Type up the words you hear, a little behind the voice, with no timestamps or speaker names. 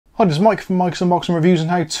Hi, this is Mike from Mike's Unboxing Reviews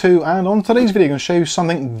and How To, and on today's video I'm going to show you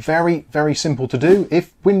something very simple to do.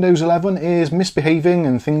 If Windows 11 is misbehaving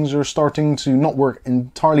and things are starting to not work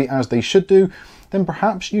entirely as they should do, then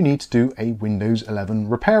perhaps you need to do a Windows 11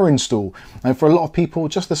 repair install. And for a lot of people,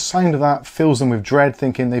 just the sound of that fills them with dread,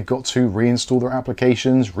 thinking they've got to reinstall their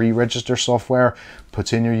applications, re-register software,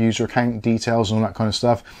 put in your user account details and all that kind of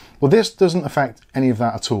stuff. Well, this doesn't affect any of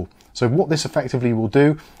that at all. So what this effectively will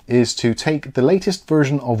do is to take the latest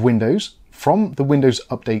version of Windows from the Windows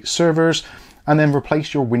Update servers and then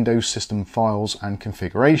replace your Windows system files and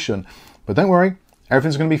configuration. But don't worry,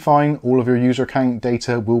 everything's going to be fine. All of your user account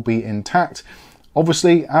data will be intact.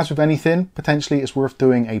 Obviously, as with anything, potentially it's worth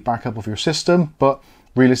doing a backup of your system, but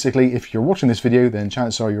realistically, if you're watching this video, then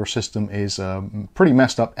chances are your system is pretty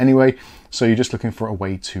messed up anyway, so you're just looking for a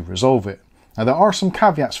way to resolve it. Now, there are some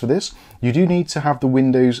caveats for this. You do need to have the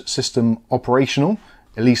Windows system operational,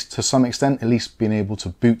 at least to some extent, at least being able to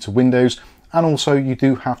boot to Windows. And also you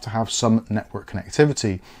do have to have some network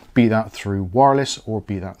connectivity, be that through wireless or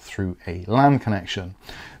be that through a LAN connection.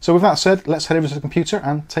 So with that said, let's head over to the computer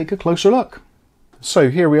and take a closer look. So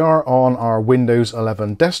here we are on our Windows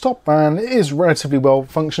 11 desktop, and it is relatively well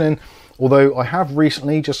functioning, although I have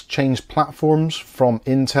recently just changed platforms from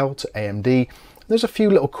Intel to AMD. There's a few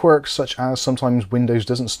little quirks, such as sometimes Windows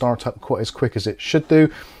doesn't start up quite as quick as it should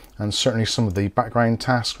do, and certainly some of the background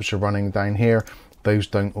tasks which are running down here, those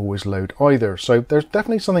don't always load either. So there's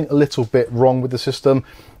definitely something a little bit wrong with the system.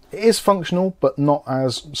 It is functional, but not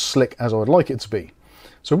as slick as I would like it to be.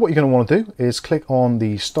 So what you're going to want to do is click on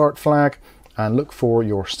the Start flag and look for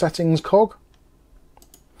your Settings cog.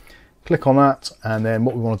 Click on that, and then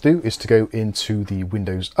what we want to do is to go into the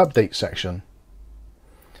Windows Update section.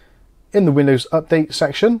 In the Windows Update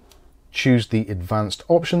section, choose the Advanced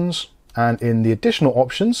Options, and in the Additional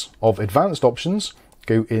Options of Advanced Options,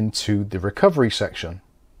 go into the Recovery section.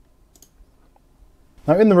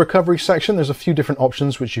 Now in the Recovery section, there's a few different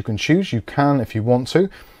options which you can choose. You can, if you want to,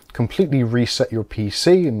 completely reset your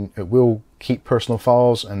PC and it will keep personal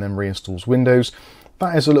files and then reinstalls Windows.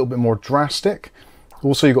 That is a little bit more drastic.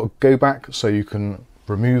 Also, you've got to go back so you can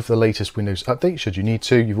remove the latest Windows Update should you need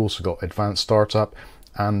to. You've also got Advanced Startup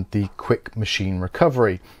and the Quick Machine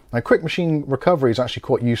Recovery. Now, Quick Machine Recovery is actually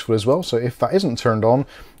quite useful as well, so if that isn't turned on,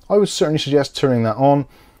 I would certainly suggest turning that on.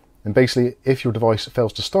 And basically, if your device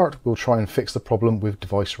fails to start, we'll try and fix the problem with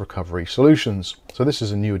Device Recovery Solutions. So this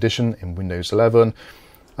is a new addition in Windows 11.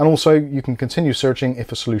 And also, you can continue searching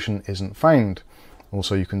if a solution isn't found.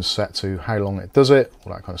 Also, you can set to how long it does it,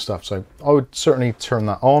 all that kind of stuff. So I would certainly turn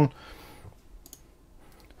that on.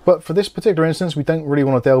 But for this particular instance, we don't really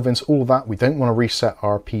want to delve into all of that. We don't want to reset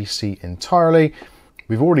our PC entirely.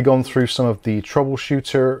 We've already gone through some of the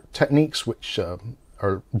troubleshooter techniques, which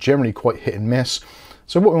are generally quite hit and miss.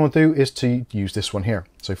 So what we want to do is to use this one here.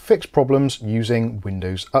 So fix problems using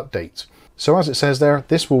Windows Update. So as it says there,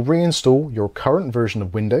 this will reinstall your current version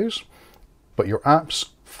of Windows, but your apps,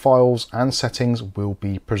 files and settings will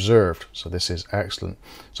be preserved. So this is excellent.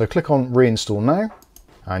 So click on Reinstall Now,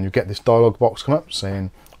 and you get this dialog box come up saying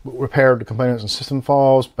repair the components and system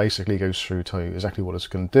files. Basically goes through to tell you exactly what it's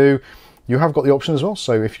going to do. You have got the option as well,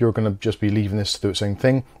 so if you're going to just be leaving this to do its own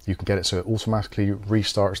thing, you can get it so it automatically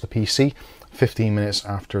restarts the PC 15 minutes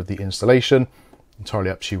after the installation. Entirely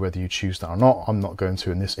up to you whether you choose that or not. I'm not going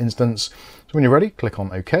to in this instance. So when you're ready, click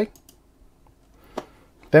on OK.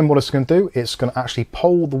 Then what it's going to do, it's going to actually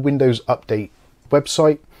poll the Windows Update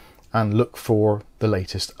website and look for the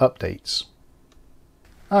latest updates.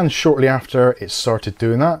 And shortly after it started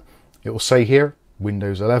doing that, it will say here,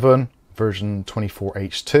 Windows 11 version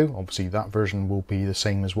 24H2. Obviously that version will be the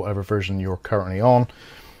same as whatever version you're currently on.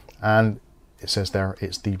 And it says there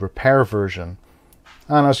it's the repair version.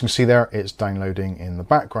 And as you can see there, it's downloading in the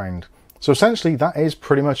background. So essentially that is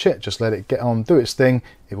pretty much it. Just let it get on, do its thing.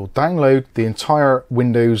 It will download the entire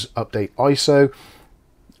Windows Update ISO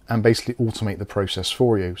and basically automate the process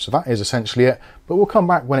for you. So that is essentially it, but we'll come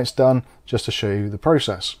back when it's done just to show you the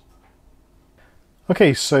process.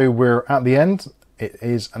 Okay, so we're at the end. It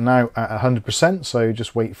is now at 100%, so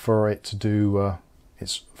just wait for it to do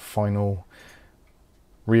its final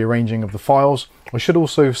rearranging of the files. I should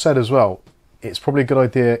also have said as well, it's probably a good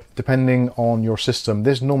idea, depending on your system,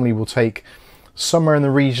 this normally will take somewhere in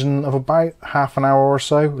the region of about half an hour or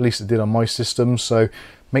so, at least it did on my system. So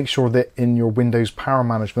make sure that in your Windows Power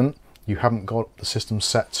Management, you haven't got the system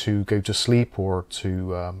set to go to sleep or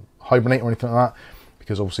to hibernate or anything like that,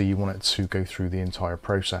 because obviously you want it to go through the entire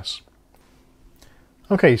process.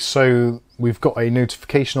 Okay, so we've got a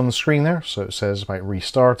notification on the screen there. So it says about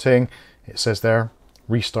restarting. It says there,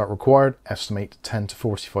 Restart required, estimate 10 to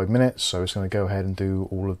 45 minutes. So it's going to go ahead and do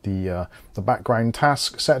all of the background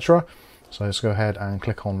tasks, etc. So let's go ahead and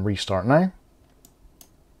click on restart now.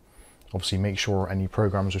 Obviously make sure any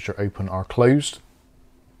programs which are open are closed.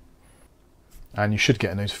 And you should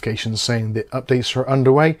get a notification saying that updates are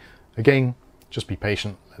underway. Again, just be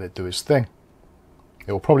patient, let it do its thing.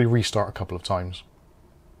 It will probably restart a couple of times.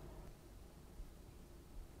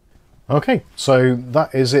 Okay, so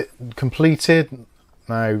that is it completed.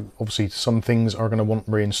 Now, obviously some things are going to want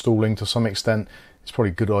reinstalling to some extent. It's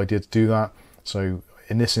probably a good idea to do that. So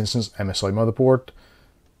in this instance, MSI motherboard,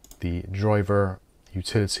 the driver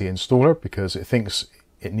utility installer, because it thinks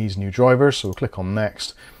it needs new drivers. So we'll click on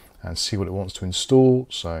next and see what it wants to install.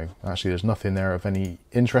 So actually there's nothing there of any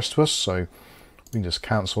interest to us. So we can just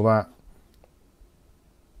cancel that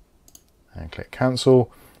and click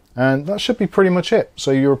cancel. And that should be pretty much it.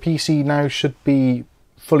 So your PC now should be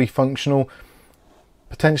fully functional.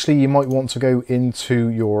 Potentially you might want to go into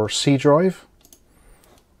your C drive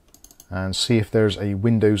and see if there's a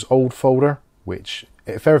Windows old folder, which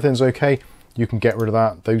if everything's okay, you can get rid of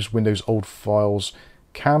that. Those Windows old files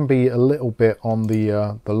can be a little bit on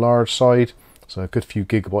the large side, so a good few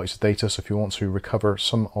gigabytes of data. So if you want to recover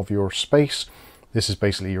some of your space, this is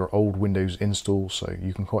basically your old Windows install, so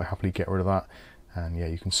you can quite happily get rid of that. And yeah,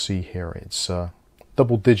 you can see here it's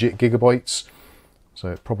double-digit gigabytes, so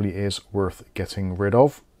it probably is worth getting rid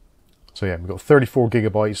of. So yeah, we've got 34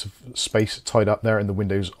 gigabytes of space tied up there in the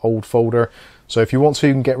Windows old folder. So if you want to,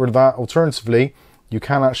 you can get rid of that. Alternatively, you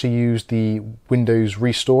can actually use the Windows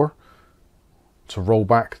Restore to roll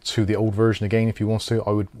back to the old version again if you want to.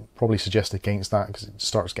 I would probably suggest against that because it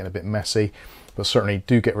starts getting a bit messy, but certainly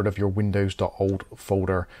do get rid of your windows.old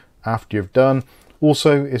folder after you've done.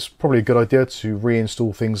 Also, it's probably a good idea to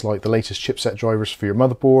reinstall things like the latest chipset drivers for your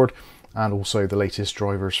motherboard and also the latest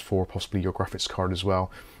drivers for possibly your graphics card as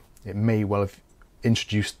well. It may well have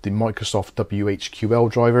introduced the Microsoft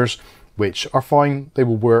WHQL drivers, which are fine, they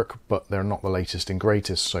will work, but they're not the latest and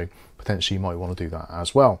greatest, so potentially you might want to do that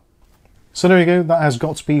as well. So there you go, that has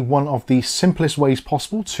got to be one of the simplest ways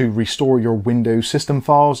possible to restore your Windows system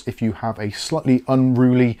files if you have a slightly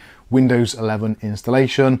unruly Windows 11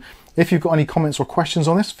 installation. If you've got any comments or questions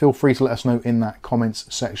on this, feel free to let us know in that comments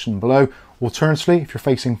section below. Alternatively, if you're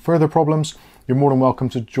facing further problems, you're more than welcome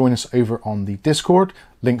to join us over on the Discord.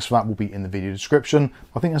 Links for that will be in the video description.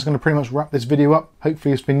 I think that's going to pretty much wrap this video up.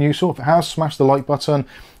 Hopefully it's been useful. If it has, smash the like button.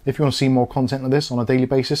 If you want to see more content like this on a daily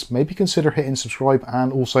basis, maybe consider hitting subscribe,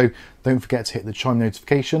 and also don't forget to hit the chime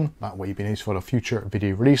notification. That way you'll be notified of future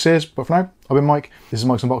video releases. But for now, I've been Mike. This is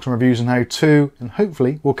Mike's Unboxing Reviews and How To, and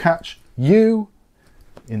hopefully we'll catch you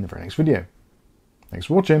in the very next video. Thanks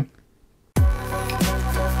for watching.